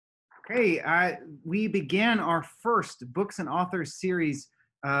Hey, we began our first Books and Authors series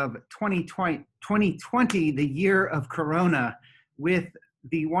of 2020, the year of Corona, with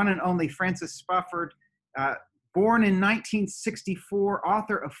the one and only Francis Spufford, uh, born in 1964,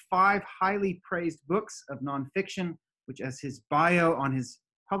 author of 5 highly praised books of nonfiction, which, as his bio on his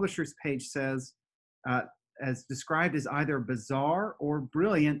publisher's page says, uh, as described as either bizarre or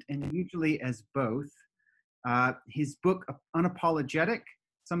brilliant, and usually as both. His book, Unapologetic,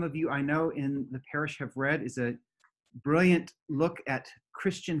 some of you I know in the parish have read, is a brilliant look at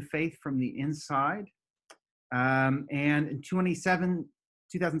Christian faith from the inside. And in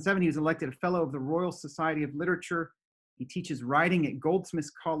 2007, he was elected a Fellow of the Royal Society of Literature. He teaches writing at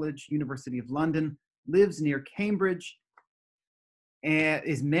Goldsmiths College, University of London, lives near Cambridge, and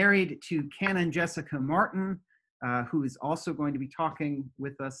is married to Canon Jessica Martin, who is also going to be talking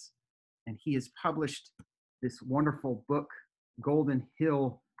with us. And he has published this wonderful book, Golden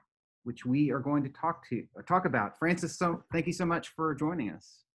Hill, which we are going to talk about. Francis, so thank you so much for joining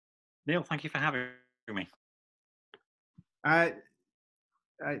us. Neal, thank you for having me.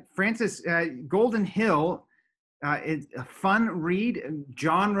 Francis, Golden Hill is a fun read,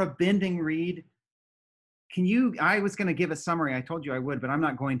 genre-bending read. I was going to give a summary, I told you I would, but I'm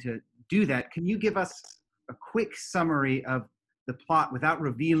not going to do that. Can you give us a quick summary of the plot without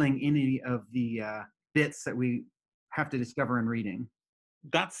revealing any of the bits that we have to discover in reading?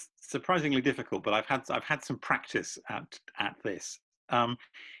 That's surprisingly difficult, but I've had some practice at this.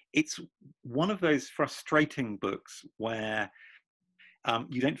 It's one of those frustrating books where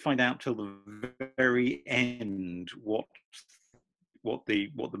you don't find out till the very end what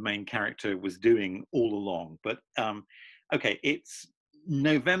the main character was doing all along. But okay, it's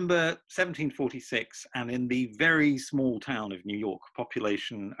November 1746, and in the very small town of New York,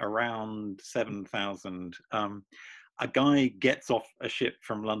 population around 7,000, a guy gets off a ship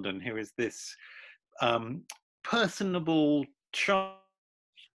from London who is this personable child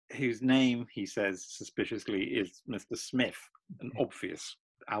whose name, he says suspiciously, is Mr. Smith, an obvious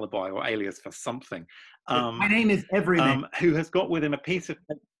alibi or alias for something. My name is everything. Who has got with him a piece of...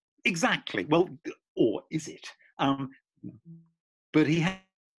 Exactly. Well, or is it? But he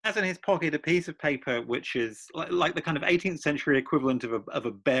has in his pocket a piece of paper which is like the kind of 18th century equivalent of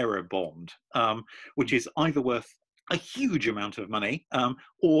a bearer bond, which is either worth a huge amount of money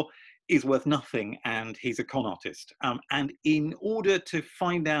or is worth nothing, and he's a con artist. And in order to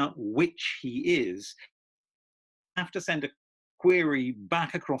find out which he is, you have to send a query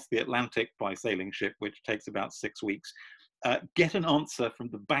back across the Atlantic by sailing ship, which takes about 6 weeks, get an answer from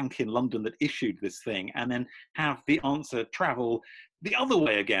the bank in London that issued this thing, and then have the answer travel the other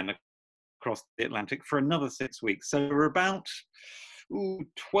way again across the Atlantic for another 6 weeks. So we're about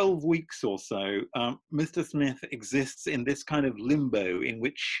 12 weeks or so. Mr. Smith exists in this kind of limbo in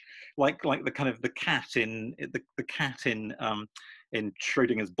which, like the kind of the cat in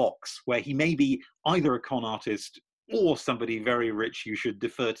Schrodinger's box, where he may be either a con artist or somebody very rich you should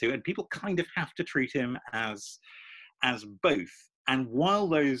defer to, and people kind of have to treat him as both. And while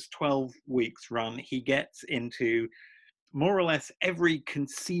those 12 weeks run, he gets into more or less every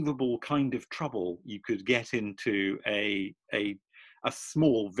conceivable kind of trouble you could get into a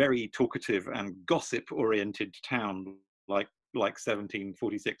small, very talkative and gossip-oriented town like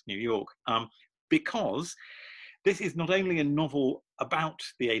 1746 New York, because this is not only a novel about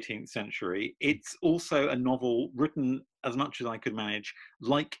the 18th century, it's also a novel written, as much as I could manage,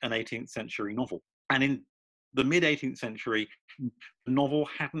 like an 18th century novel. And in the mid-18th century, the novel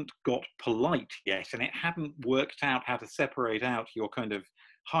hadn't got polite yet, and it hadn't worked out how to separate out your kind of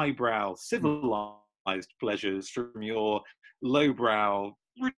highbrow, civilized pleasures from your lowbrow,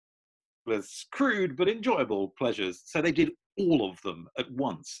 crude but enjoyable pleasures. So they did all of them at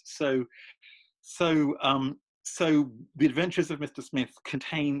once. So the Adventures of Mr. Smith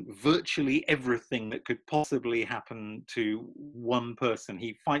contain virtually everything that could possibly happen to one person.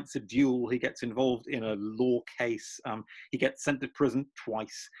 He fights a duel, he gets involved in a law case, he gets sent to prison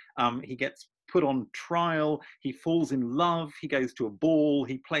twice, he gets put on trial, he falls in love, he goes to a ball,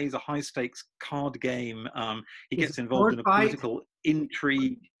 he plays a high-stakes card game, he gets involved in a political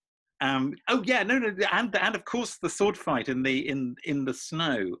intrigue. And of course the sword fight in the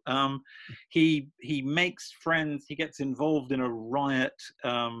snow. He makes friends. He gets involved in a riot.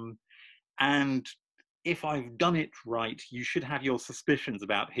 And if I've done it right, you should have your suspicions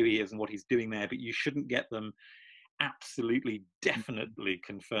about who he is and what he's doing there, but you shouldn't get them absolutely, definitely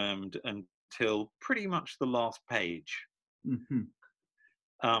confirmed until pretty much the last page. Mm-hmm.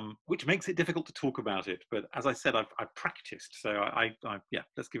 Which makes it difficult to talk about it. But as I said, I've practiced, so I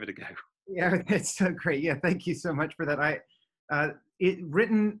let's give it a go. Yeah, it's so great. Yeah, thank you so much for that.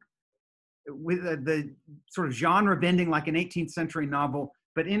 Written with the sort of genre bending like an 18th century novel,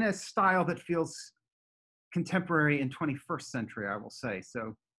 but in a style that feels contemporary and 21st century, I will say.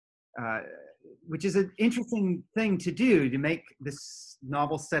 So, uh, which is an interesting thing to do, to make this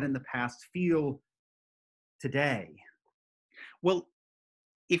novel set in the past feel today. Well,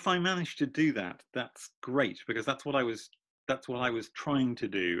 if I manage to do that, that's great, because that's what I was trying to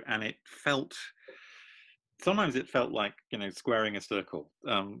do, and it felt sometimes it felt like, you know, squaring a circle,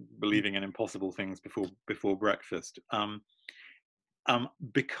 believing in impossible things before breakfast.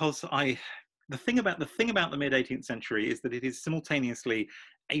 Because the thing about the mid 18th century is that it is simultaneously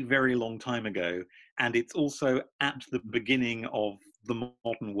a very long time ago, and it's also at the beginning of the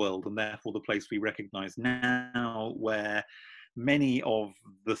modern world, and therefore the place we recognize now, where many of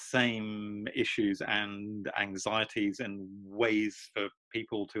the same issues and anxieties and ways for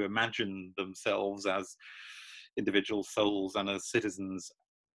people to imagine themselves as individual souls and as citizens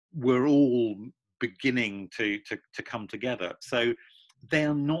were all beginning to come together. So they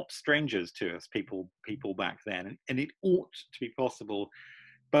are not strangers to us, people back then, and it ought to be possible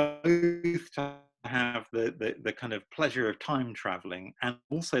both to have the kind of pleasure of time traveling, and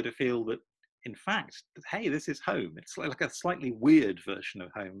also to feel that, in fact, hey, this is home. It's like a slightly weird version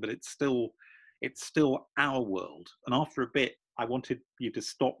of home, but it's still our world. And after a bit, I wanted you to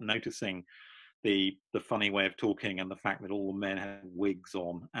stop noticing the funny way of talking and the fact that all the men had wigs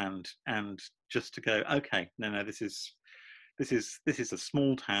on, and just to go, okay, no, this is a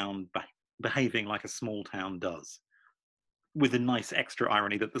small town behaving like a small town does, with a nice extra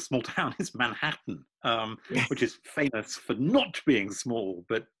irony that the small town is Manhattan, which is famous for not being small.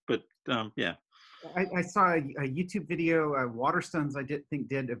 But yeah. I saw a YouTube video, Waterstones, think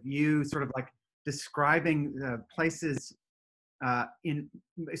did, of you sort of like describing places in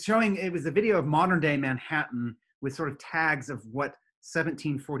showing, it was a video of modern day Manhattan with sort of tags of what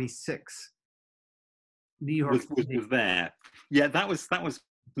 1746 New York City Was there. Yeah, that was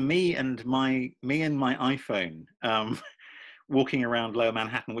me and my iPhone, walking around Lower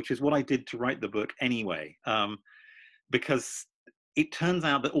Manhattan, which is what I did to write the book anyway, because it turns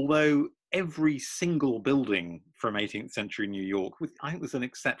out that although every single building from 18th century New York, with, I think there's an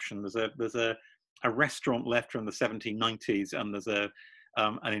exception, there's a restaurant left from the 1790s, and there's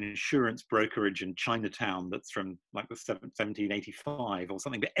an insurance brokerage in Chinatown that's from like the 1785 or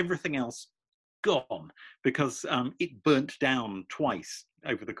something, but everything else gone, because it burnt down twice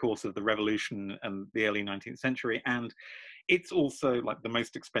over the course of the Revolution and the early 19th century, and it's also like the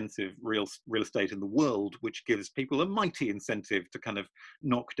most expensive real estate in the world, which gives people a mighty incentive to kind of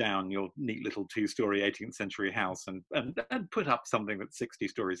knock down your neat little 2-story 18th century house and put up something that's 60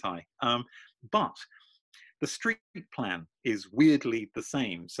 stories high. But the street plan is weirdly the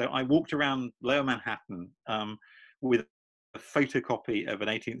same. So I walked around Lower Manhattan with a photocopy of an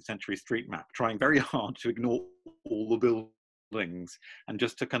 18th century street map, trying very hard to ignore all the buildings and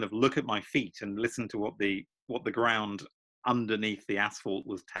just to kind of look at my feet and listen to what the ground underneath the asphalt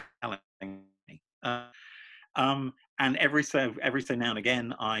was telling me. And every so now and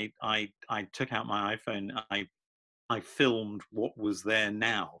again, I took out my iPhone. I filmed what was there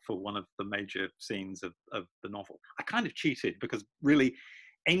now for one of the major scenes of the novel. I kind of cheated, because really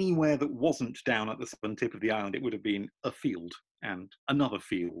anywhere that wasn't down at the southern tip of the island, it would have been a field and another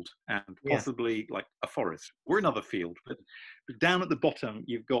field and Yeah. possibly like a forest or another field. But down at the bottom,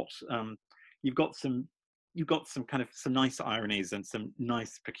 you've got some kind of some nice ironies and some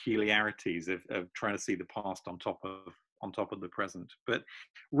nice peculiarities of trying to see the past on top of the present. But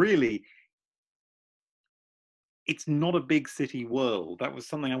really, it's not a big city world. That was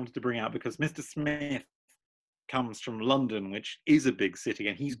something I wanted to bring out, because Mr. Smith comes from London, which is a big city,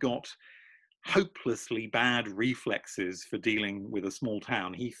 and he's got hopelessly bad reflexes for dealing with a small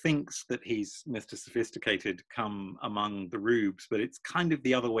town. He thinks that he's Mr. Sophisticated come among the rubes, but it's kind of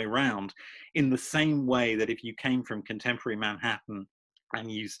the other way around, in the same way that if you came from contemporary Manhattan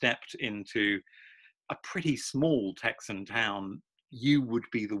and you stepped into a pretty small Texan town, you would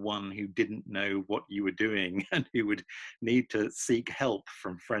be the one who didn't know what you were doing and who would need to seek help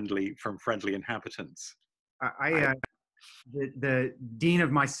from friendly inhabitants. The dean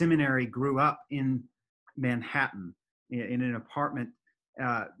of my seminary grew up in Manhattan in an apartment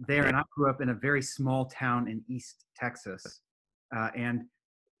there, and I grew up in a very small town in East Texas. And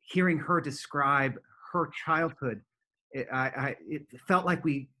hearing her describe her childhood, it felt like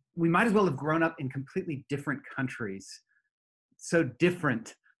we might as well have grown up in completely different countries. So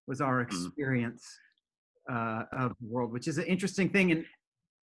different was our experience of the world, which is an interesting thing. And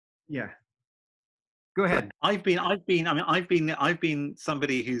yeah. Go ahead. I've been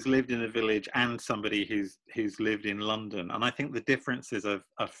somebody who's lived in a village and somebody who's lived in London, and I think the differences are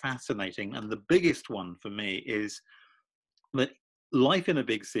fascinating. And the biggest one for me is that life in a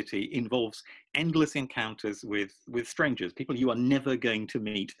big city involves endless encounters with strangers, people you are never going to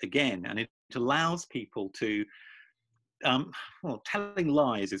meet again, and it allows people to well, telling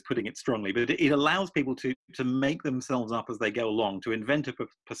lies is putting it strongly, but it allows people to make themselves up as they go along, to invent a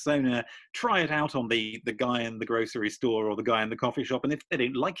persona, try it out on the guy in the grocery store or the guy in the coffee shop, and if they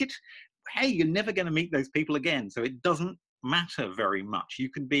don't like it, hey, you're never going to meet those people again. So it doesn't matter very much. You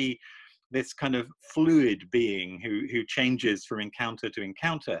can be this kind of fluid being who changes from encounter to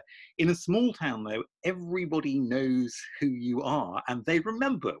encounter. In a small town, though, everybody knows who you are, and they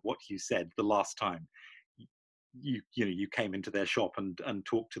remember what you said the last time you came into their shop and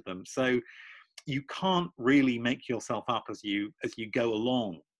talked to them. So you can't really make yourself up as you go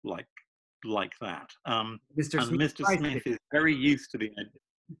along like that. Mr. And Smith Mr. tries Smith to. is very used to the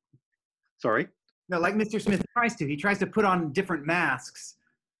sorry. No, like Mr. Smith tries to. He tries to put on different masks.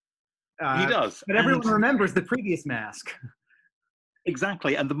 He does, But everyone remembers the previous mask.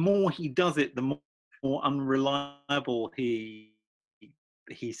 Exactly, and the more he does it, the more unreliable he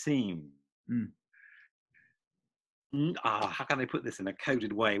seems. How can I put this in a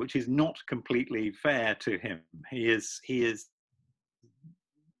coded way, which is not completely fair to him? He is,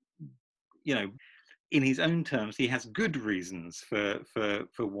 you know, in his own terms, he has good reasons for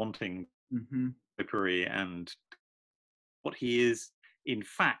wanting trickery, and what he is in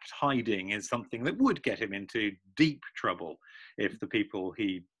fact hiding is something that would get him into deep trouble if the people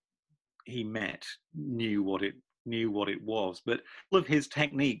he met knew what it was. But all of his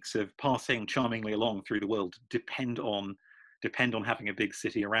techniques of passing charmingly along through the world depend on having a big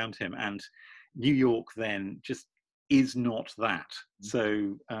city around him, and New York then just is not that.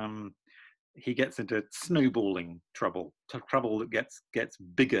 So he gets into snowballing trouble that gets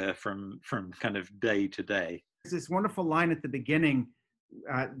bigger from kind of day to day. There's this wonderful line at the beginning.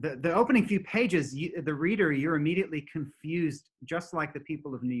 The opening few pages, the reader, you're immediately confused, just like the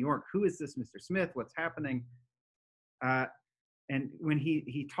people of New York. Who is this Mr. Smith? What's happening? And when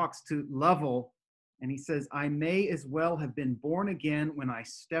he talks to Lovell, and he says, I may as well have been born again when I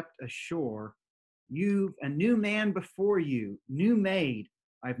stepped ashore. You've a new man before you, new made.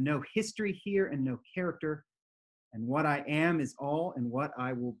 I've no history here and no character, and what I am is all and what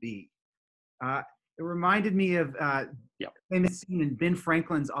I will be. It reminded me of a famous scene in Ben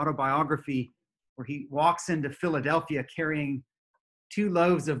Franklin's autobiography where he walks into Philadelphia carrying 2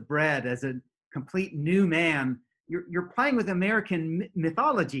 loaves of bread as a complete new man. You're playing with American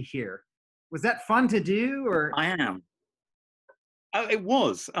mythology here. Was that fun to do? Or I am. Oh, it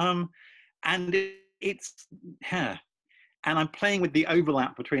was. And it's and I'm playing with the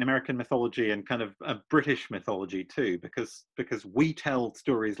overlap between American mythology and kind of British mythology too, because we tell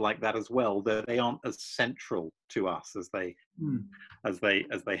stories like that as well. They aren't as central to us as they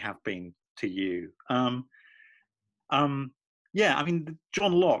have been to you. Yeah, I mean,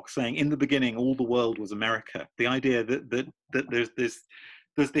 John Locke saying, "In the beginning, all the world was America." The idea that there's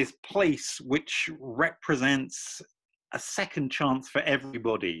this place which represents a second chance for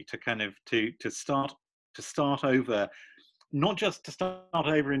everybody to kind of to start over, not just to start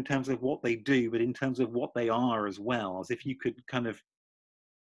over in terms of what they do, but in terms of what they are as well, as if you could kind of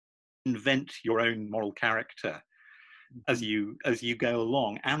invent your own moral character as you go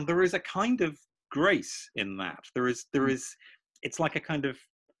along. And there is a kind of grace in that. There is it's like a kind of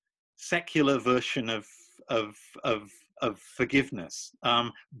secular version of forgiveness,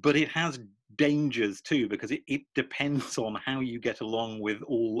 but it has dangers too, because it depends on how you get along with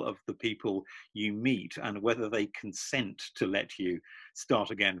all of the people you meet, and whether they consent to let you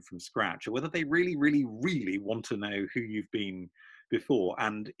start again from scratch, or whether they really want to know who you've been before.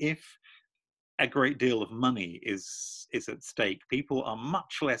 And if a great deal of money is at stake, people are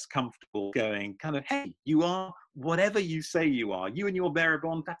much less comfortable going kind of, hey, you are whatever you say you are, you and your bearer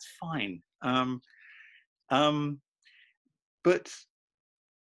bond, that's fine. But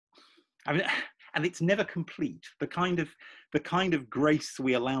I mean, and it's never complete. The kind of grace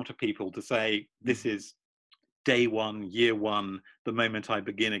we allow to people to say, this is day one, year one, the moment I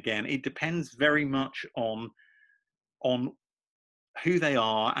begin again, it depends very much on who they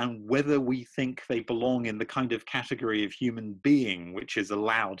are and whether we think they belong in the kind of category of human being which is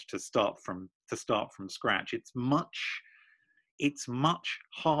allowed to start from scratch. It's much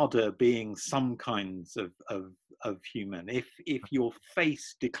harder being some kinds of human. If your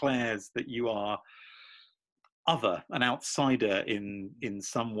face declares that you are other, an outsider in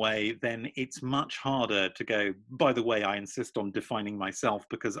some way, then it's much harder to go, by the way, I insist on defining myself,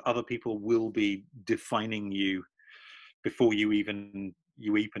 because other people will be defining you before you even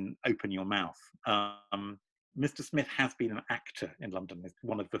open your mouth. Mr. Smith has been an actor in London. It's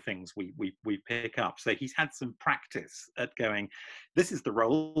one of the things we pick up. So he's had some practice at going, this is the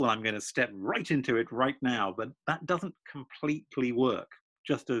role, and I'm going to step right into it right now. But that doesn't completely work.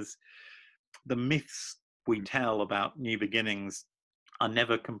 Just as the myths we tell about new beginnings are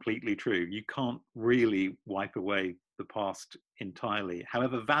never completely true. You can't really wipe away the past entirely.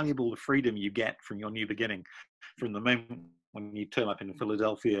 However valuable the freedom you get from your new beginning, from the moment when you turn up in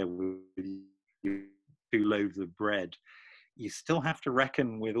Philadelphia with your 2 loaves of bread, you still have to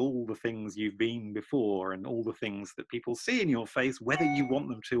reckon with all the things you've been before and all the things that people see in your face, whether you want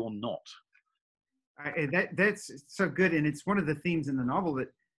them to or not. That's so good, and it's one of the themes in the novel that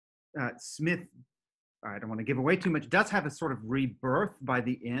Smith, I don't want to give away too much, does have a sort of rebirth by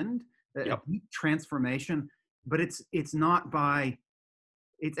the end, a deep transformation, but it's not by,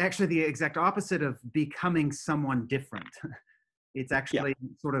 it's actually the exact opposite of becoming someone different. It's actually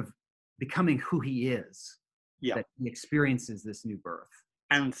sort of becoming who he is, that he experiences this new birth.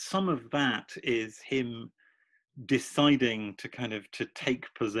 And some of that is him deciding to kind of to take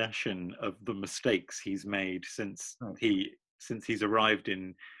possession of the mistakes he's made since he's arrived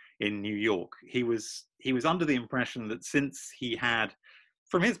in New York. He was under the impression that since he had,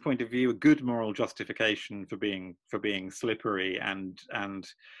 from his point of view, a good moral justification for being slippery and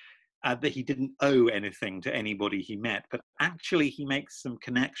that he didn't owe anything to anybody he met, but actually he makes some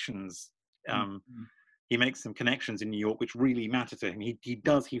connections. He makes some connections in New York which really matter to him.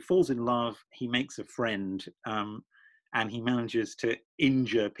 He falls in love, he makes a friend, and he manages to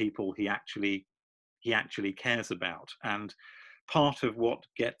injure people he actually cares about. And part of what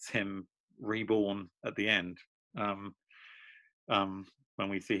gets him reborn at the end, when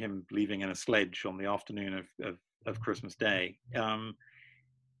we see him leaving in a sledge on the afternoon of Christmas Day,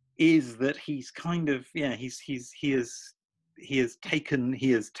 is that he's kind of he has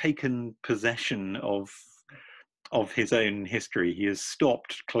taken possession of his own history. He has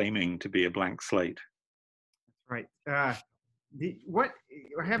stopped claiming to be a blank slate. Right. What,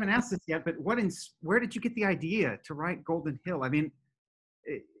 I haven't asked this yet, but where did you get the idea to write Golden Hill? I mean,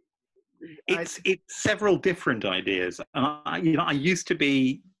 it's several different ideas. And I used to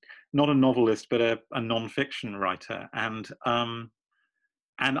be not a novelist, but a nonfiction writer, and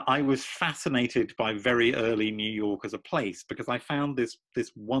I was fascinated by very early New York as a place, because I found this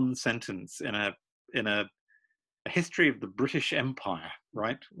one sentence in a history of the British Empire,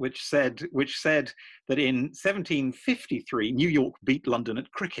 right, which said that in 1753 New York beat London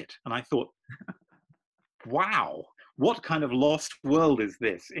at cricket, and I thought, wow, what kind of lost world is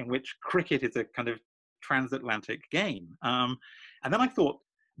this in which cricket is a kind of transatlantic game? And then I thought,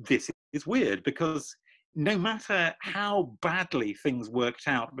 this is weird, because no matter how badly things worked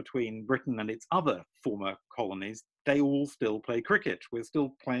out between Britain and its other former colonies, they all still play cricket. We're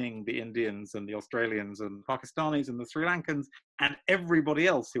still playing the Indians and the Australians and Pakistanis and the Sri Lankans and everybody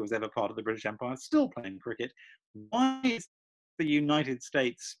else who was ever part of the British Empire still playing cricket. Why is the United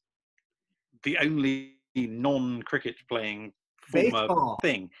States the only non-cricket playing former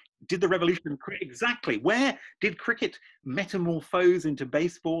thing? Did the revolution exactly? Where did cricket metamorphose into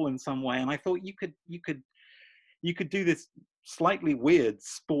baseball in some way? And I thought you could do this slightly weird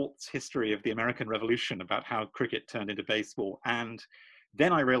sports history of the American Revolution about how cricket turned into baseball. And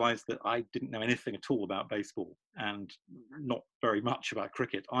then I realized that I didn't know anything at all about baseball and not very much about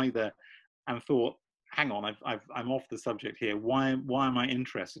cricket either, and thought, hang on, I'm off the subject here. Why am I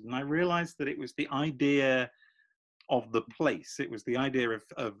interested? And I realized that it was the idea of the place. It was the idea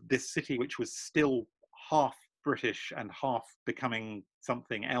of this city, which was still half British and half becoming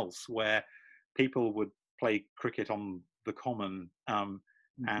something else, where people would play cricket on the common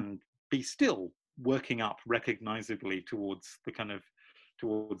and be still working up recognizably towards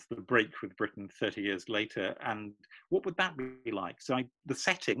the break with Britain 30 years later. And what would that be like? So the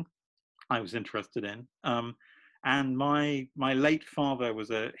setting I was interested in. And my late father was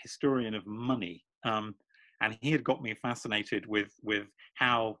a historian of money. And he had got me fascinated with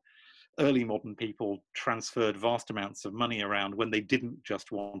how early modern people transferred vast amounts of money around when they didn't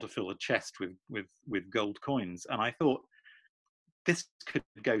just want to fill a chest with gold coins. And I thought, this could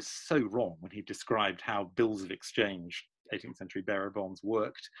go so wrong when he described how bills of exchange, 18th century bearer bonds,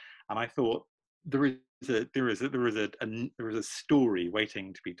 worked. And I thought, there is a story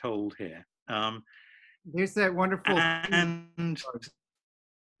waiting to be told here. There's that wonderful and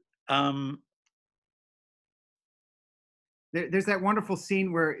There's that wonderful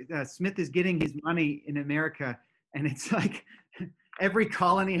scene where Smith is getting his money in America, and it's like every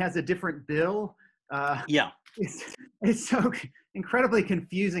colony has a different bill. Yeah. It's so incredibly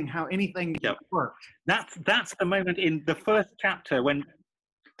confusing how anything worked. That's the moment in the first chapter when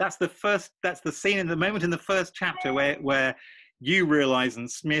that's the scene in the moment in the first chapter where you realize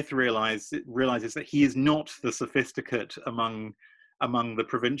and Smith realizes that he is not the sophisticate among the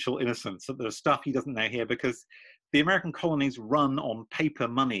provincial innocents, that there's stuff he doesn't know here, because the American colonies run on paper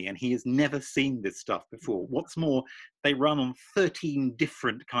money and he has never seen this stuff before. What's more, they run on 13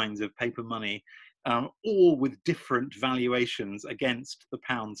 different kinds of paper money, all with different valuations against the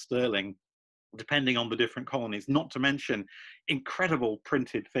pound sterling, depending on the different colonies, not to mention incredible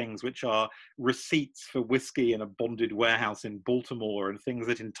printed things, which are receipts for whiskey in a bonded warehouse in Baltimore, and things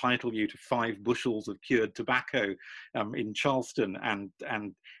that entitle you to 5 bushels of cured tobacco in Charleston, and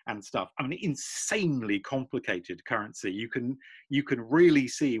stuff. I mean, insanely complicated currency. You can really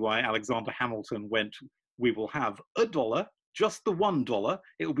see why Alexander Hamilton went, we will have $1, just the $1.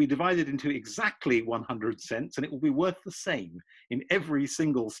 It will be divided into exactly 100 cents, and it will be worth the same in every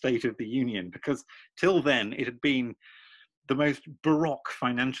single state of the Union, because till then it had been the most baroque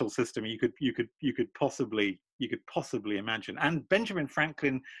financial system you could possibly imagine. And Benjamin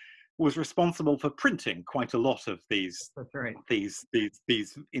Franklin was responsible for printing quite a lot of these these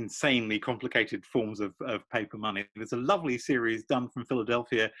insanely complicated forms of paper money. There's a lovely series done from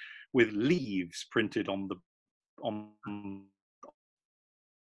Philadelphia with leaves printed on the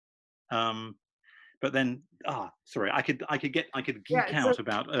but then sorry, I could geek out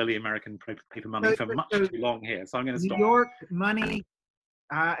about early American paper money for much too long here, so I'm going to stop. New York money,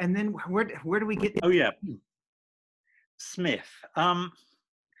 and then where do we get? Oh yeah, Smith.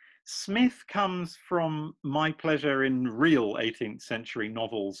 Smith comes from my pleasure in real 18th century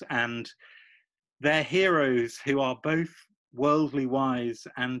novels, and they're heroes who are both worldly wise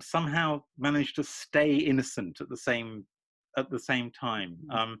and somehow manage to stay innocent at the same time.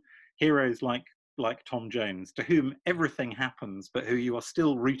 Heroes like Tom Jones, to whom everything happens, but who you are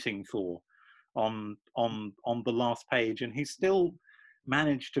still rooting for on the last page, and who still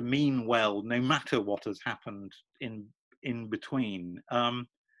managed to mean well no matter what has happened in between.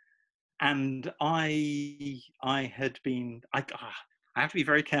 And I have to be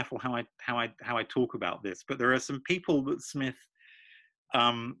very careful how I talk about this, but there are some people that Smith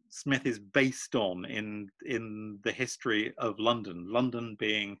is based on in the history of London. London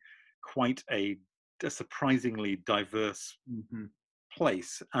being quite a surprisingly diverse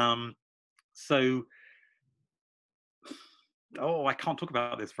place. So, I can't talk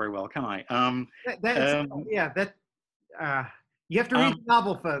about this very well, can I? You have to read the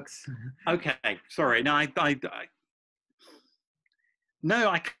novel, folks. Okay, sorry. No, I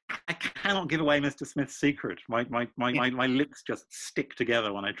cannot give away Mr. Smith's secret. My lips just stick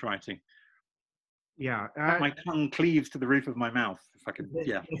together when I try to. Yeah. My tongue cleaves to the roof of my mouth. If I could,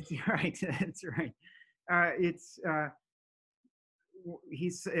 yeah. It's right. It's right.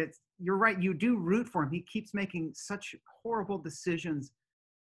 You're right. You do root for him. He keeps making such horrible decisions,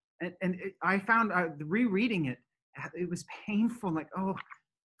 and I found rereading it, it was painful. Like, oh,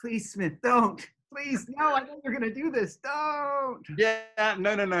 please, Smith, don't. Please, no, I know you're going to do this. Don't. Yeah,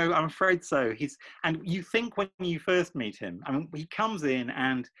 no. I'm afraid so. And you think when you first meet him, I mean, he comes in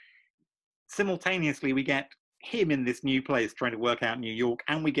and simultaneously we get him in this new place trying to work out New York,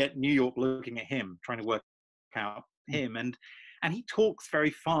 and we get New York looking at him trying to work out him. And he talks very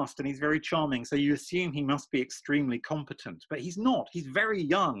fast and he's very charming. So you assume he must be extremely competent, but he's not. He's very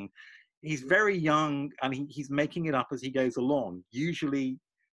young. He's very young, and he's making it up as he goes along, usually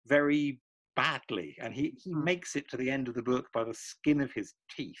very badly, and he makes it to the end of the book by the skin of his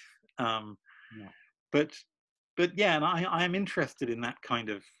teeth. But yeah, and I am interested in that kind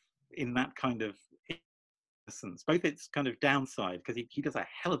of innocence, both its kind of downside, because he does a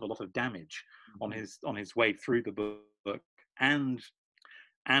hell of a lot of damage on his way through the book, and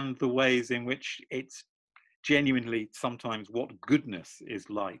the ways in which it's genuinely sometimes what goodness is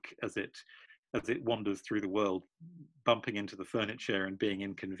like as it wanders through the world, bumping into the furniture and being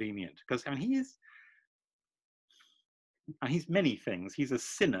inconvenient. Because I mean, he's many things. He's a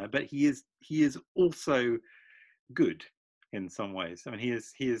sinner, but he is also good in some ways. I mean, he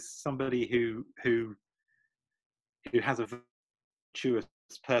is somebody who has a virtuous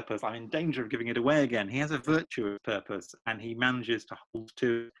purpose. I'm in danger of giving it away again. He has a virtuous purpose, and he manages to hold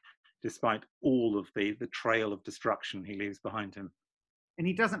to it despite all of the trail of destruction he leaves behind him. And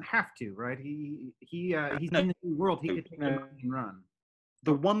he doesn't have to, right? He's in the new world. He could take the money and run.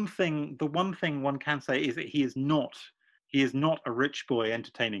 The one thing one can say is that he is not a rich boy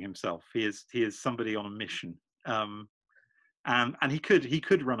entertaining himself. He is somebody on a mission. and he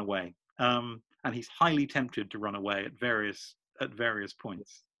could run away, and he's highly tempted to run away at various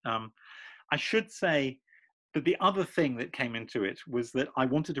points. I should say that the other thing that came into it was that I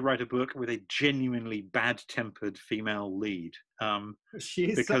wanted to write a book with a genuinely bad-tempered female lead, She's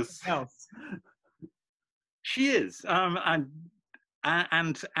something because else. she is, and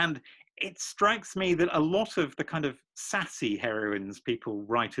it strikes me that a lot of the kind of sassy heroines people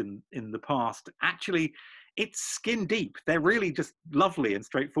write in the past, actually, it's skin deep. They're really just lovely and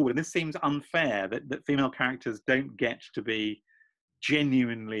straightforward. And this seems unfair that female characters don't get to be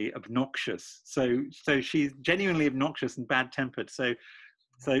genuinely obnoxious. So she's genuinely obnoxious and bad tempered. So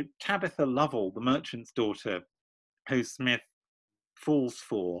Tabitha Lovell, the merchant's daughter, who Smith falls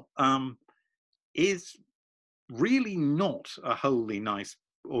for, is really not a wholly nice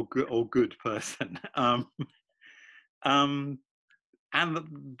or good person. And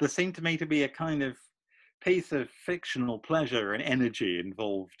there seemed to me to be a kind of piece of fictional pleasure and energy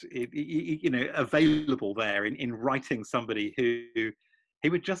involved, available there in writing somebody who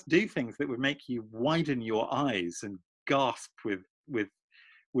would just do things that would make you widen your eyes and gasp with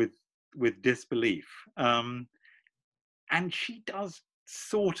disbelief. And she does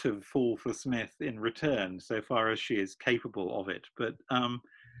sort of fall for Smith in return, so far as she is capable of it.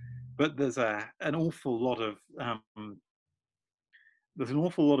 But there's an awful lot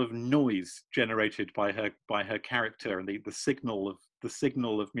of noise generated by her character, and the signal of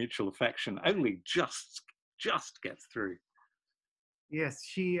mutual affection only just gets through. Yes,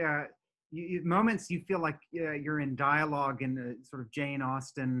 she. Moments you feel like you're in dialogue in the sort of Jane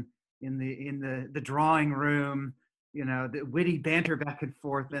Austen in the drawing room. The witty banter back and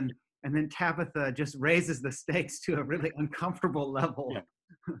forth, and then Tabitha just raises the stakes to a really uncomfortable level. Yeah.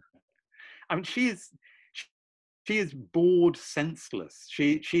 I mean, she is bored senseless.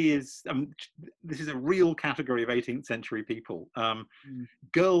 She is. This is a real category of 18th century people.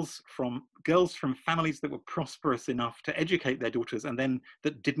 Girls from families that were prosperous enough to educate their daughters, and then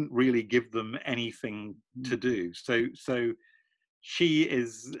that didn't really give them anything to do. So she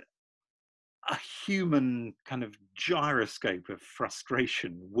is a human kind of gyroscope of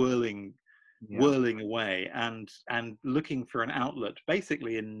frustration, whirling away and looking for an outlet,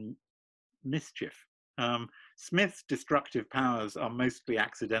 basically in mischief. Smith's destructive powers are mostly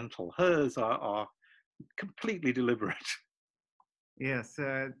accidental. Hers are completely deliberate. Yes,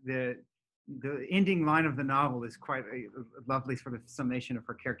 the ending line of the novel is quite a lovely sort of summation of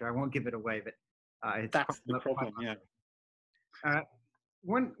her character. I won't give it away, but it's that's the problem. Yeah.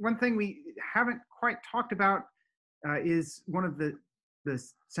 One thing we haven't quite talked about is one of the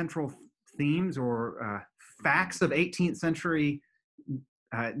central themes or facts of 18th century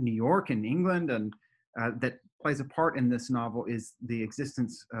New York and England, and that plays a part in this novel, is the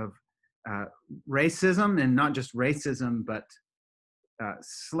existence of racism, and not just racism, but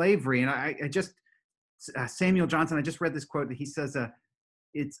slavery. And I just Samuel Johnson, I just read this quote that he says,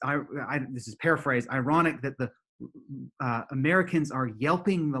 this is paraphrased, ironic that the Americans are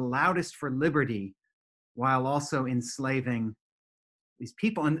yelping the loudest for liberty while also enslaving these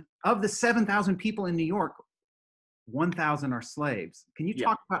people. And of the 7,000 people in New York, 1,000 are slaves. Can you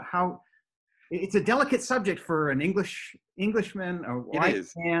talk about how it's a delicate subject for an Englishman, a white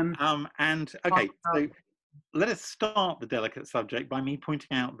man? And okay, so let us start the delicate subject by me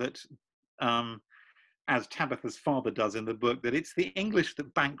pointing out that, as Tabitha's father does in the book, that it's the English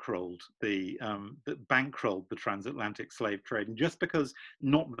that bankrolled the transatlantic slave trade. And just because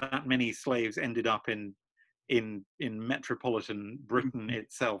not that many slaves ended up in metropolitan Britain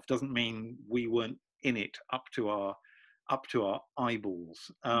itself doesn't mean we weren't in it up to our eyeballs.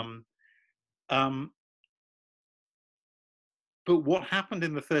 But what happened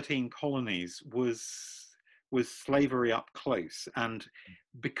in the 13 colonies was slavery up close. And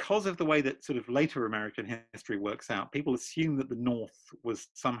because of the way that sort of later American history works out, people assume that the North was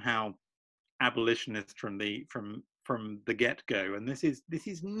somehow abolitionist from the get-go. And this is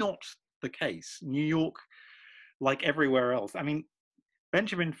not the case. New York, like everywhere else, I mean,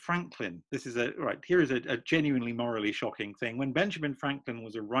 Benjamin Franklin, here is a genuinely morally shocking thing. When Benjamin Franklin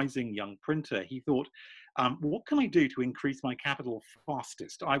was a rising young printer, he thought, what can I do to increase my capital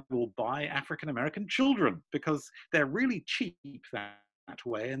fastest? I will buy African-American children because they're really cheap that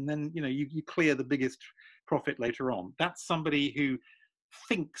way. And then, you clear the biggest profit later on. That's somebody who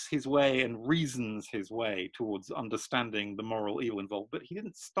thinks his way and reasons his way towards understanding the moral evil involved, but he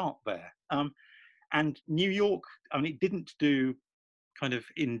didn't start there. And New York, it didn't do kind of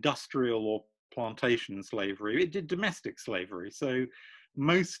industrial or plantation slavery. It did domestic slavery. So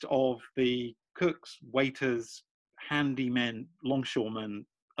most of the cooks, waiters, handymen, longshoremen,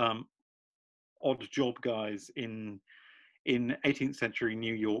 odd job guys in in 18th century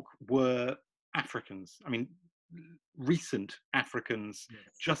New York were Africans. I mean, recent Africans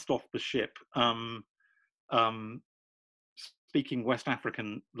Yes. just off the ship, um, speaking West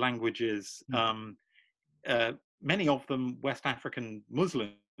African languages. Many of them West African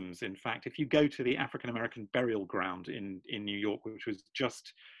Muslims. In fact, if you go to the African American burial ground in New York, which was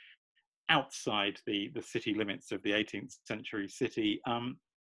just outside the city limits of the 18th century city,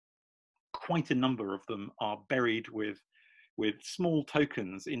 quite a number of them are buried with small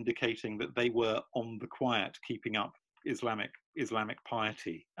tokens indicating that they were on the quiet, keeping up Islamic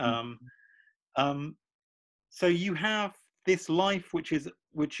piety. So you have this life which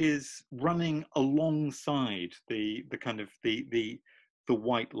is running alongside the kind of the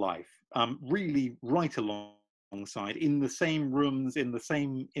white life, really right alongside, in the same rooms, in the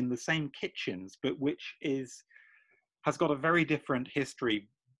same kitchens, but which has got a very different history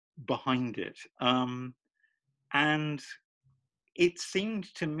behind it. And it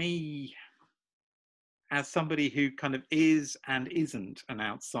seemed to me, as somebody who kind of is and isn't an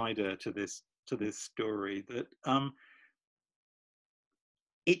outsider to this story, that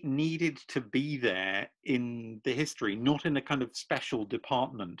it needed to be there in the history, not in a kind of special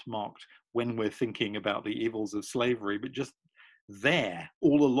department marked when we're thinking about the evils of slavery, but just there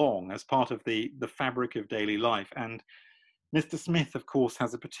all along as part of the fabric of daily life. And Mr. Smith, of course,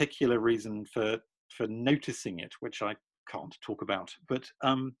 has a particular reason for noticing it, which I can't talk about. But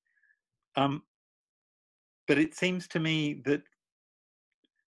it seems to me that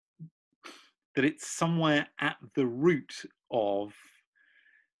it's somewhere at the root of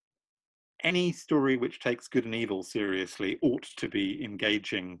any story which takes good and evil seriously ought to be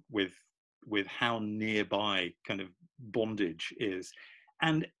engaging with how nearby kind of bondage is.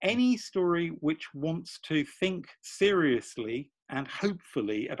 And any story which wants to think seriously and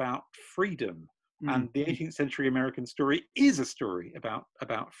hopefully about freedom, and the 18th century American story is a story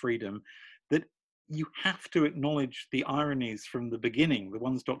about freedom, that you have to acknowledge the ironies from the beginning, the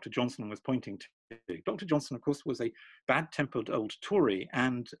ones Dr. Johnson was pointing to. Dr. Johnson, of course, was a bad-tempered old Tory,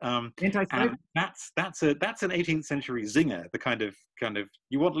 and Anti-slavery. that's an 18th century zinger. The kind of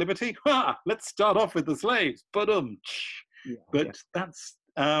you want liberty? Ha! Let's start off with the slaves. But that's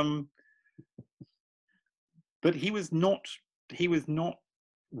but he was not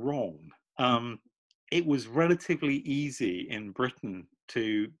wrong. It was relatively easy in Britain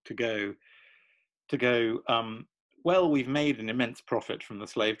to go, well, we've made an immense profit from the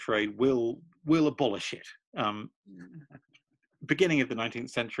slave trade, we'll abolish it. Beginning of the 19th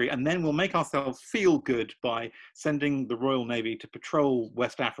century, and then we'll make ourselves feel good by sending the Royal Navy to patrol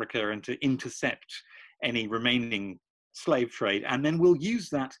West Africa and to intercept any remaining slave trade, and then we'll use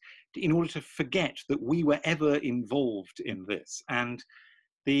that in order to forget that we were ever involved in this. And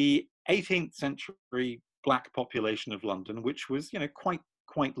the 18th century black population of London, which was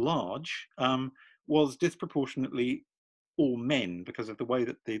quite large, was disproportionately all men because of the way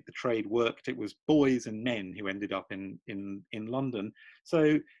that the trade worked. It was boys and men who ended up in London.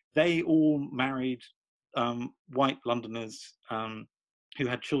 So they all married white Londoners who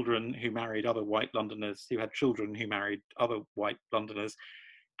had children who married other white Londoners who had children who married other white Londoners.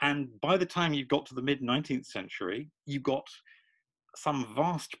 And by the time you got to the mid 19th century, you got some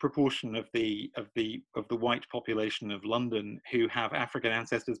vast proportion of the white population of London who have African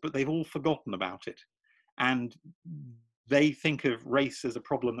ancestors, but they've all forgotten about it. And they think of race as a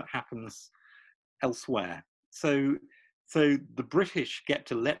problem that happens elsewhere. So the British get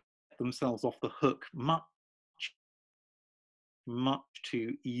to let themselves off the hook much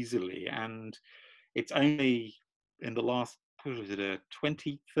too easily. And it's only in the last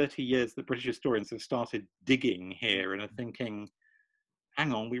 20, 30 years that British historians have started digging here and are thinking,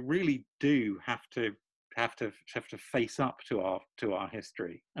 hang on, we really do have to face up to our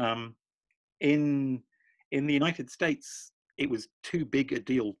history. In the United States, it was too big a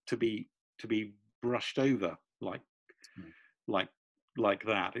deal to be brushed over like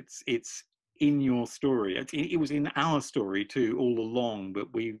that. It's in your story. It was in our story too all along, but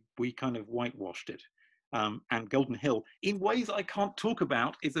we kind of whitewashed it. And Golden Hill, in ways I can't talk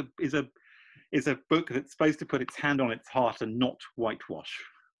about, is a book that's supposed to put its hand on its heart and not whitewash.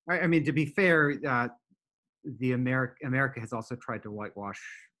 I mean, to be fair, America has also tried to whitewash.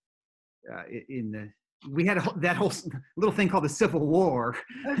 We had that whole little thing called the Civil War.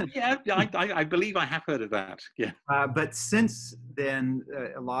 Yeah, I believe I have heard of that. Yeah. But since then,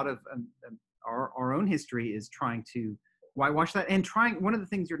 a lot of our own history is trying to whitewash that, and one of the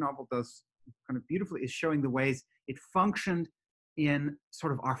things your novel does kind of beautifully is showing the ways it functioned in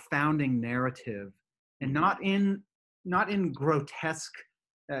sort of our founding narrative, and not in grotesque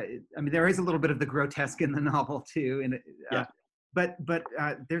I mean, there is a little bit of the grotesque in the novel too, and Yeah. but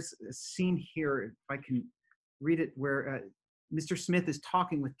there's a scene here, if I can read it, where Mr. Smith is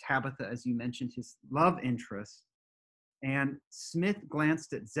talking with Tabitha, as you mentioned, his love interest, and Smith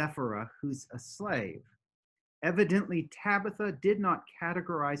glanced at Zephyrah, who's a slave. Evidently, Tabitha did not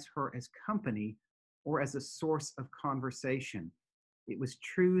categorize her as company or as a source of conversation. It was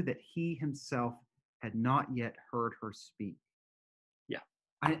true that he himself had not yet heard her speak. Yeah.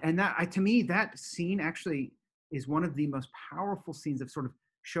 And that, to me, that scene actually is one of the most powerful scenes of sort of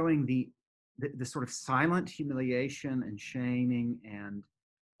showing the sort of silent humiliation and shaming, and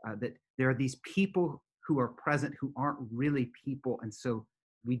that there are these people who are present who aren't really people, and so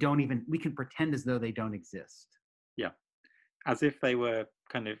we can pretend as though they don't exist. Yeah. As if they were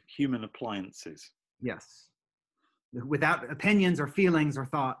kind of human appliances. Yes, without opinions or feelings or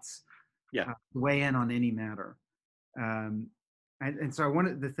thoughts. Yeah. Weigh in on any matter. And so one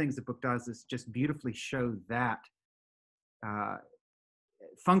of the things the book does is just beautifully show that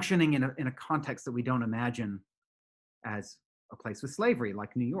functioning in a context that we don't imagine as a place with slavery,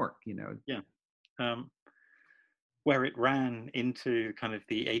 like New York, you know. Yeah. Where it ran into kind of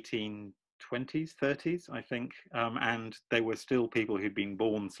the 1820s, 30s, I think, and there were still people who'd been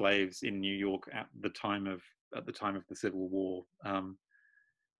born slaves in New York at the time of the Civil War.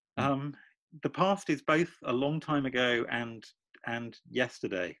 The past is both a long time ago and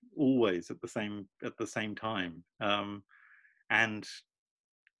yesterday, always at the same time, and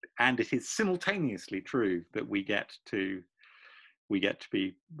it is simultaneously true that we get to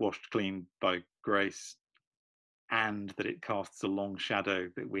be washed clean by grace, and that it casts a long shadow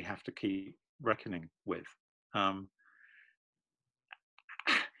that we have to keep reckoning with.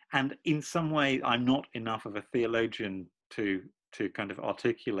 And in some way, I'm not enough of a theologian to kind of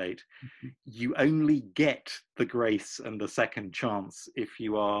articulate. You only get the grace and the second chance if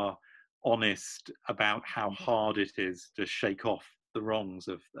you are honest about how hard it is to shake off the wrongs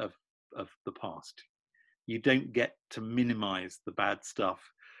of the past. You don't get to minimize the bad stuff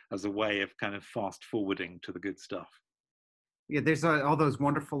as a way of kind of fast forwarding to the good stuff. Yeah, there's all those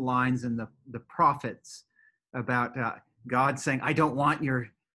wonderful lines in the prophets about God saying, "I don't want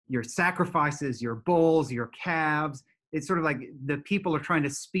your sacrifices, your bulls, your calves." It's sort of like the people are trying to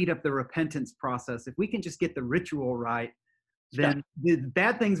speed up the repentance process. If we can just get the ritual right, then the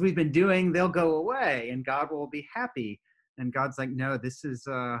bad things we've been doing, they'll go away, and God will be happy. And God's like, no, this is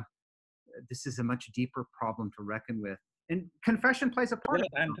a much deeper problem to reckon with. And confession plays a part of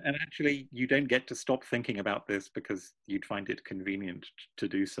it. And actually, you don't get to stop thinking about this because you'd find it convenient to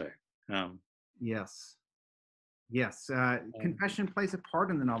do so. Yes. Confession plays a part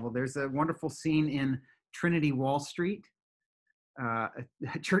in the novel. There's a wonderful scene in Trinity Wall Street, a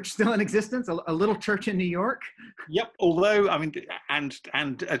church still in existence, a little church in New York. Yep. Although, I mean, and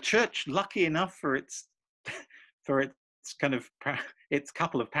a church lucky enough for its kind of its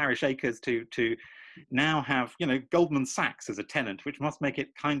couple of parish acres to now have, you know, Goldman Sachs as a tenant, which must make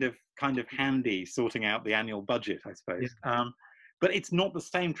it kind of handy sorting out the annual budget, I suppose. Yeah. But it's not the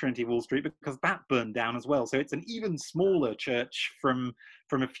same Trinity Wall Street because that burned down as well. So it's an even smaller church from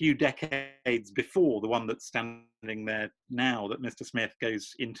a few decades before the one that's standing there now that Mr. Smith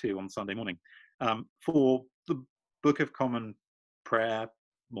goes into on Sunday morning for the Book of Common Prayer,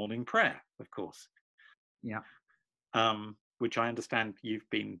 morning prayer, of course. Yeah. Which I understand you've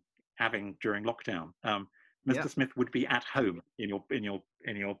been having during lockdown. Mr. Smith would be at home in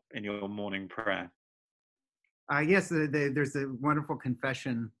your morning prayer. Yes, there's a wonderful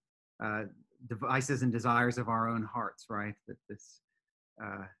confession, devices and desires of our own hearts, right? That this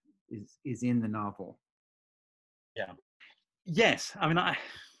is in the novel. Yeah. Yes, I mean,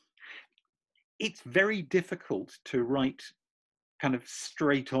 it's very difficult to write kind of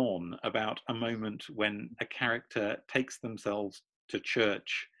straight on about a moment when a character takes themselves to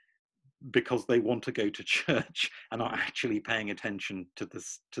church because they want to go to church and are actually paying attention to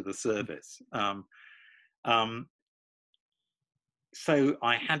the service. So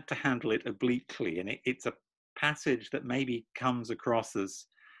I had to handle it obliquely, and it's a passage that maybe comes across as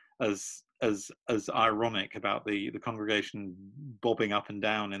ironic about the congregation bobbing up and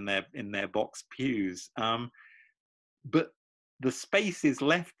down in their box pews, but the space is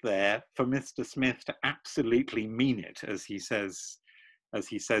left there for Mr. Smith to absolutely mean it, as he says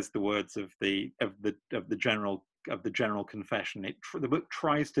the words of the general confession. The book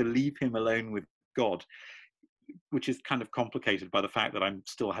tries to leave him alone with God, which is kind of complicated by the fact that I'm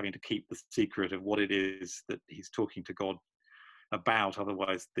still having to keep the secret of what it is that he's talking to God about.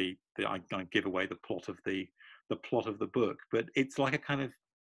 Otherwise, I give away the plot of the book. But it's like a kind of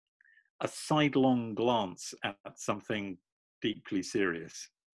a sidelong glance at something deeply serious.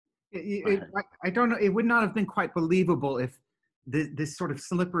 I don't know. It would not have been quite believable if this sort of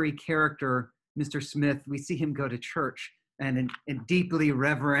slippery character, Mr. Smith, we see him go to church and in deeply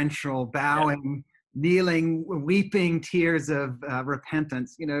reverential, bowing, kneeling, weeping tears of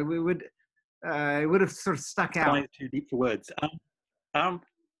repentance. You know, it would have sort of stuck out. Too deep for words. I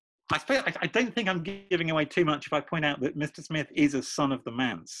don't think I'm giving away too much if I point out that Mr. Smith is a son of the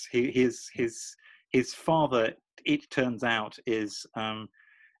manse. His father, it turns out, is an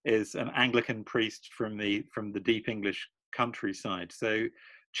Anglican priest from the deep English countryside. So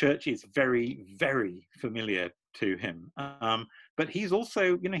church is very, very familiar to him. But he's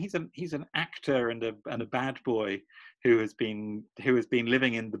also, you know, he's an actor and a bad boy who has been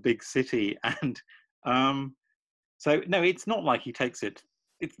living in the big city, and so no, it's not like he takes it.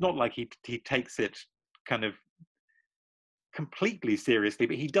 It's not like he takes it kind of completely seriously,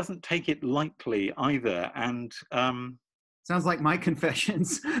 but he doesn't take it lightly either. And sounds like my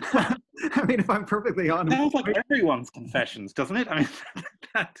confessions. I mean, if I'm perfectly honest, sounds like everyone's confessions, doesn't it? I mean,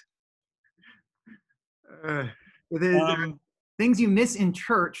 that. Things you miss in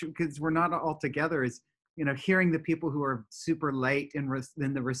church because we're not all together is, you know, hearing the people who are super late in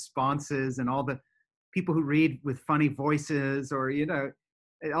the responses, and all the people who read with funny voices, or, you know,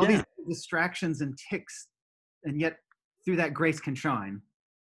 all these distractions and tics, and yet through that grace can shine.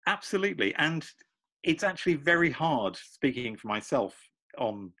 Absolutely. And it's actually very hard, speaking for myself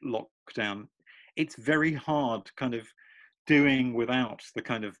on lockdown, it's very hard kind of doing without the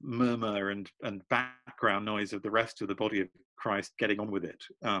kind of murmur and background noise of the rest of the body of Christ getting on with it,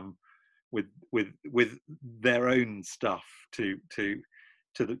 with their own stuff to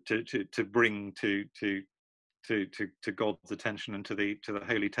bring to God's attention and to the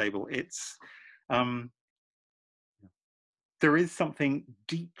holy table. It's there is something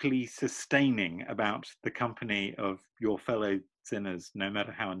deeply sustaining about the company of your fellow sinners, no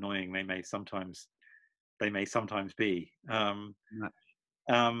matter how annoying they may sometimes be.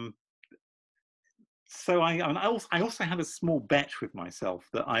 So I also had a small bet with myself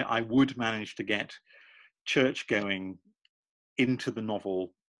that I would manage to get church going into the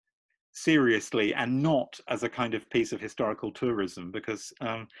novel seriously, and not as a kind of piece of historical tourism, because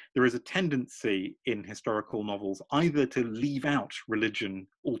there is a tendency in historical novels either to leave out religion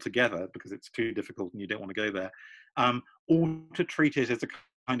altogether because it's too difficult and you don't want to go there, or to treat it as a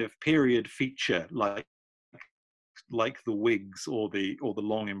kind of period feature, like the wigs or the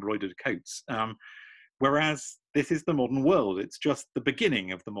long embroidered coats. Whereas this is the modern world. It's just the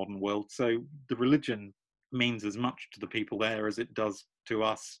beginning of the modern world. So the religion means as much to the people there as it does to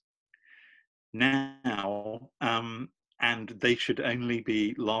us now, and they should only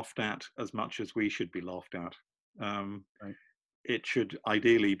be laughed at as much as we should be laughed at. Right. It should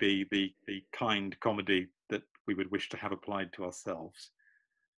ideally be the kind comedy that we would wish to have applied to ourselves.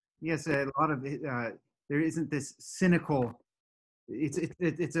 Yes, a lot of there isn't this cynical.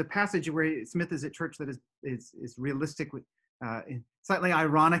 It's a passage where Smith is at church that is realistic, slightly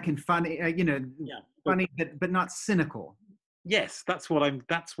ironic and funny, funny, but not cynical. Yes, that's what I'm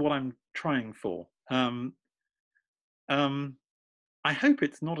trying for. I hope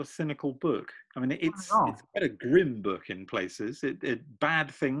it's not a cynical book. I mean, it's quite a grim book in places.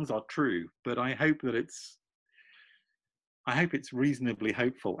 Bad things are true, but I hope it's reasonably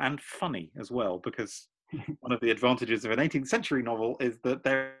hopeful and funny as well, because one of the advantages of an 18th century novel is that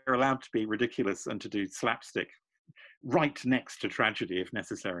they're allowed to be ridiculous and to do slapstick right next to tragedy if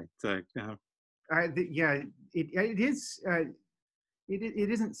necessary. So it is. It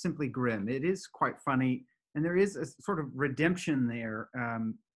isn't simply grim. It is quite funny, and there is a sort of redemption there.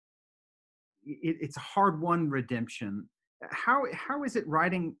 It's a hard-won redemption. How is it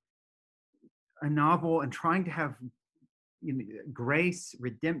writing a novel and trying to have, you know, grace,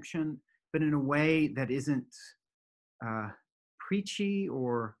 redemption, but in a way that isn't preachy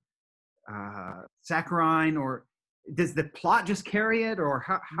or saccharine? Or does the plot just carry it, or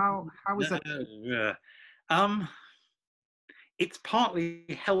how is that? It's partly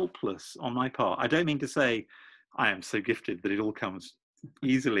helpless on my part. I don't mean to say I am so gifted that it all comes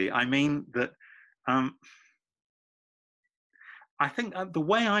easily. I mean that I think the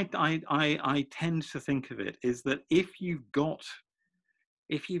way I tend to think of it is that if you've got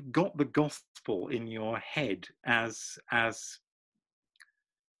the gospel in your head as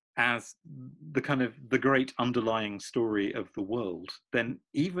the kind of the great underlying story of the world, then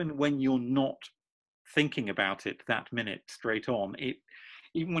even when you're not thinking about it that minute straight on,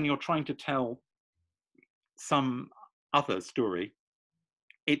 even when you're trying to tell some other story,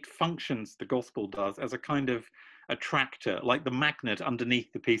 it functions, the gospel does, as a kind of attractor, like the magnet underneath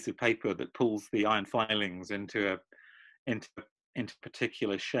the piece of paper that pulls the iron filings into into into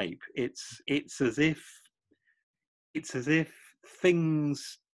particular shape. It's as if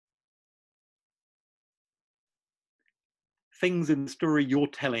things in the story you're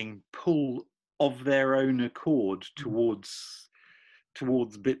telling pull of their own accord towards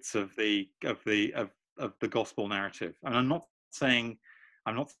bits of the gospel narrative. And I'm not saying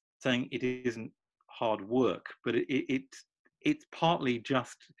it isn't hard work, but it's partly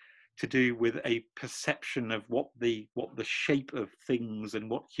just to do with a perception of what the shape of things and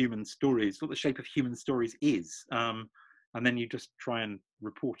what the shape of human stories is, and then you just try and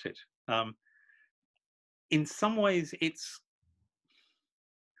report it. In some ways,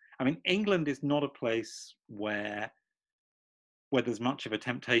 England is not a place where there's much of a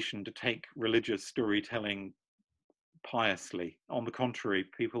temptation to take religious storytelling piously. On the contrary,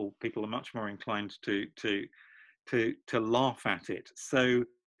 people are much more inclined to laugh at it. So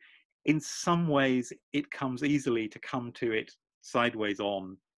in some ways it comes easily to come to it sideways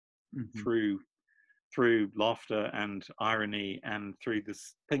on, through laughter and irony and through the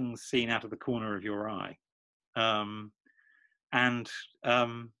things seen out of the corner of your eye.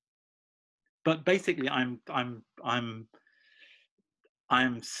 But basically I'm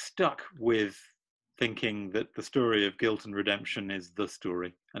stuck with thinking that the story of guilt and redemption is the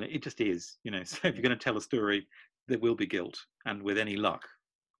story, and it just is, So if you're going to tell a story, there will be guilt, and with any luck,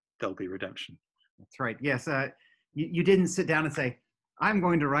 there'll be redemption. That's right. Yes, you didn't sit down and say, "I'm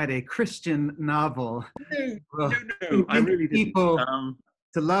going to write a Christian novel." No, I really didn't. People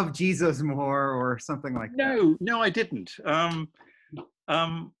to love Jesus more, or something like that. No, I didn't.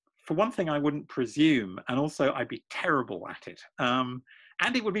 For one thing, I wouldn't presume, and also I'd be terrible at it.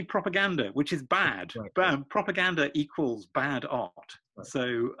 And it would be propaganda, which is bad. Right. But propaganda equals bad art. Right.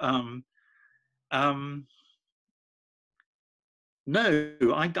 So, no,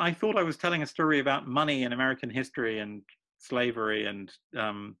 I thought I was telling a story about money in American history and slavery and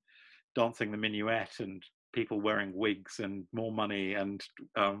dancing the minuet and people wearing wigs and more money and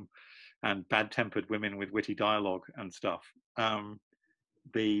bad-tempered women with witty dialogue and stuff.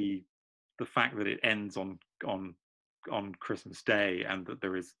 The fact that it ends on Christmas Day and that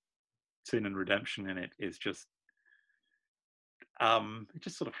there is sin and redemption in it is just it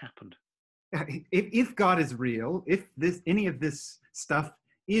just sort of happened. If God is real, if any of this stuff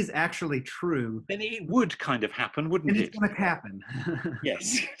is actually true, then it would kind of happen, wouldn't it? It's going to happen.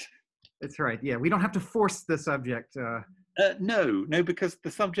 Yes. That's right. Yeah, we don't have to force the subject. No, because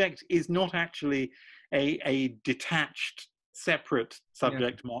the subject is not actually a detached, separate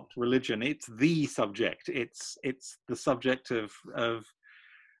subject marked religion. It's the subject. It's the subject of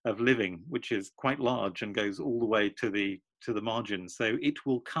living, which is quite large and goes all the way to the margin. So it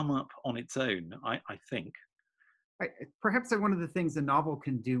will come up on its own, I think. Perhaps one of the things a novel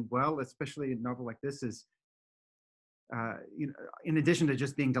can do well, especially a novel like this, is in addition to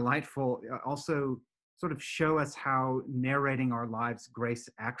just being delightful, also sort of show us how narrating our lives grace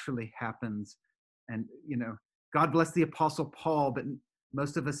actually happens. And God bless the Apostle Paul, but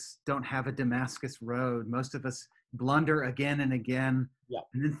most of us don't have a Damascus road. Most of us blunder again and again. Yeah.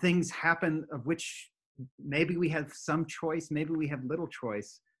 And then things happen of which maybe we have some choice, maybe we have little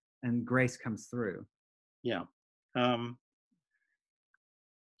choice, and grace comes through. Yeah.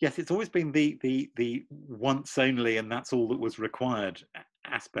 Yes, it's always been the once only and that's all that was required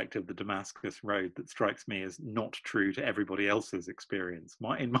aspect of the Damascus road that strikes me as not true to everybody else's experience.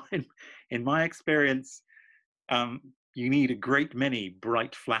 In my experience, you need a great many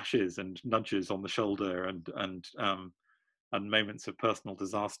bright flashes and nudges on the shoulder and moments of personal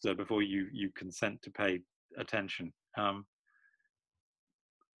disaster before you consent to pay attention.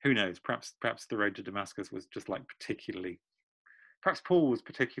 Who knows? Perhaps the road to Damascus was just like particularly. Perhaps Paul was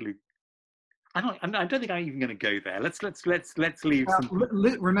particularly. I don't think I'm even going to go there. Let's leave.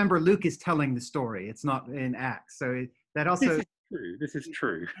 Remember, Luke is telling the story. It's not in Acts, so that also. This is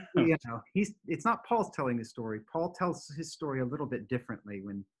true. It's not Paul's telling the story. Paul tells his story a little bit differently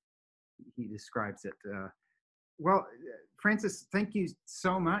when he describes it. Well, Francis, thank you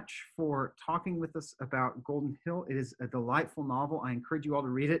so much for talking with us about Golden Hill. It is a delightful novel. I encourage you all to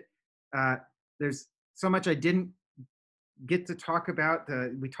read it. There's so much I didn't get to talk about.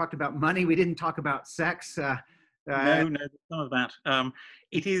 We talked about money. We didn't talk about sex. No, none of that.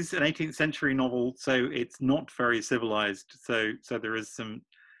 It is an 18th century novel, so it's not very civilized. So there is some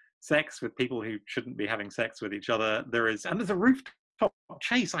sex with people who shouldn't be having sex with each other. There's a rooftop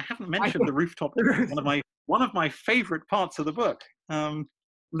chase. I haven't mentioned the rooftop. One of my favorite parts of the book.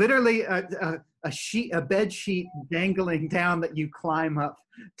 Literally a bed sheet dangling down that you climb up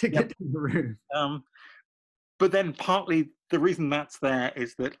to get to the roof. But then partly the reason that's there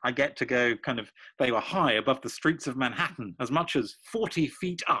is that I get to go kind of, they were high above the streets of Manhattan, as much as 40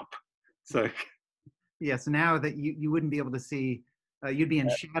 feet up. So yes, now that you wouldn't be able to see, you'd be in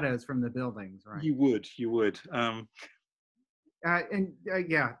shadows from the buildings, right? you would.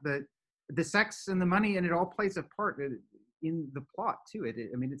 Yeah, the sex and the money, and it all plays a part in the plot too.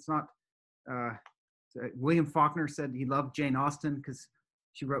 I mean, it's not. William Faulkner said he loved Jane Austen because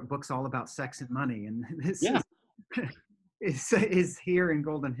she wrote books all about sex and money, and this Yeah. is here in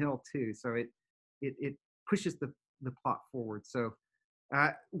Golden Hill too. So it pushes the plot forward. So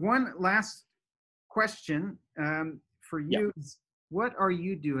one last question for you is, what are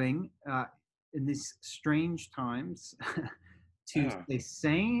you doing in these strange times to stay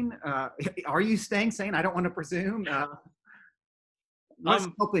sane? Are you staying sane? I don't want to presume. What's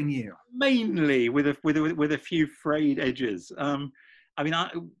helping you? Mainly with a few frayed edges. I mean,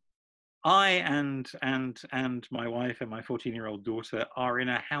 I and my wife and my 14-year-old daughter are in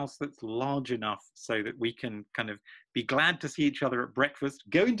a house that's large enough so that we can kind of be glad to see each other at breakfast,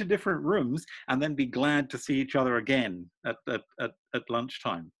 go into different rooms, and then be glad to see each other again at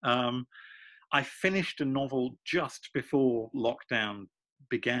lunchtime. I finished a novel just before lockdown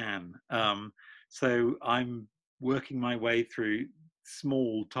began, so I'm working my way through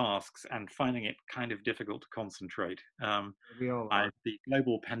small tasks and finding it kind of difficult to concentrate. We all are. The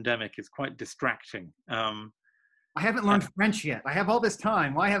global pandemic is quite distracting. I haven't learned French yet. I have all this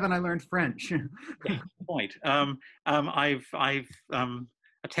time. Why haven't I learned French? Yeah, quite. I've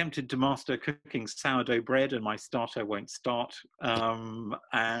attempted to master cooking sourdough bread, and my starter won't start. I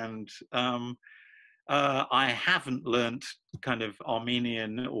haven't learnt kind of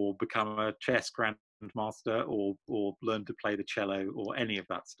Armenian or become a chess grandmaster or learned to play the cello or any of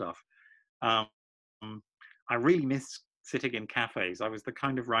that stuff. I really miss sitting in cafes. I was the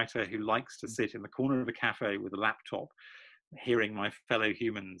kind of writer who likes to sit in the corner of a cafe with a laptop, hearing my fellow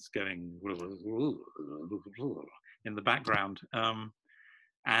humans going in the background.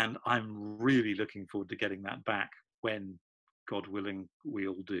 And I'm really looking forward to getting that back when, God willing, we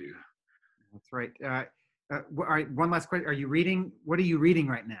all do. That's right. All right, one last question. Are you reading? What are you reading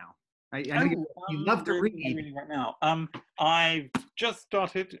right now? I know you love to read. I'm reading right now. I've just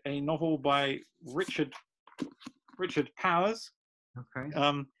started a novel by Richard Powers. Okay.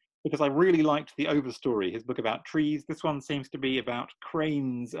 Because I really liked The Overstory, his book about trees. This one seems to be about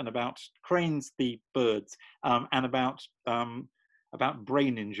cranes and about cranes, the birds, and about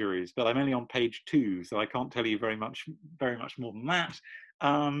brain injuries. But I'm only on page 2, so I can't tell you very much more than that.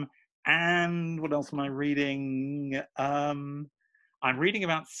 And what else am I reading? I'm reading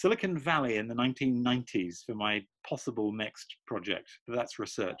about Silicon Valley in the 1990s for my possible next project. But that's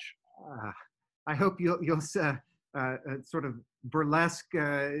research. I hope you'll sort of burlesque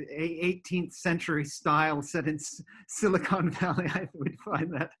 18th century style set in Silicon Valley. I would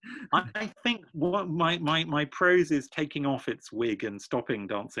find that. I think what my prose is taking off its wig and stopping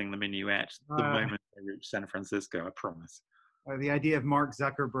dancing the minuet the moment I reach San Francisco. I promise. The idea of Mark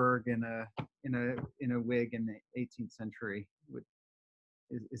Zuckerberg in a wig in the 18th century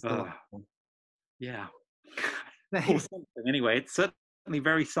is delightful. Yeah. Or something. Anyway, it's certainly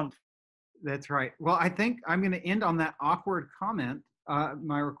very something. That's right. Well, I think I'm going to end on that awkward comment.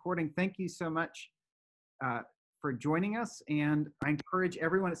 My recording. Thank you so much for joining us, and I encourage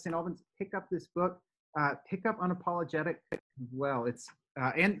everyone at St. Albans to pick up this book. Pick up Unapologetic as well. It's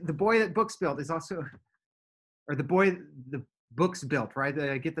and The Boy That Books Built is also, or The Boy the Books Built, right? Did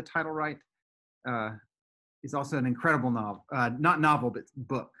I get the title right? Is also an incredible novel. Not novel, but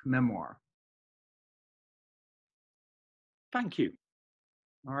book, memoir. Thank you.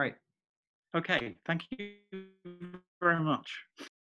 All right. Okay, thank you very much.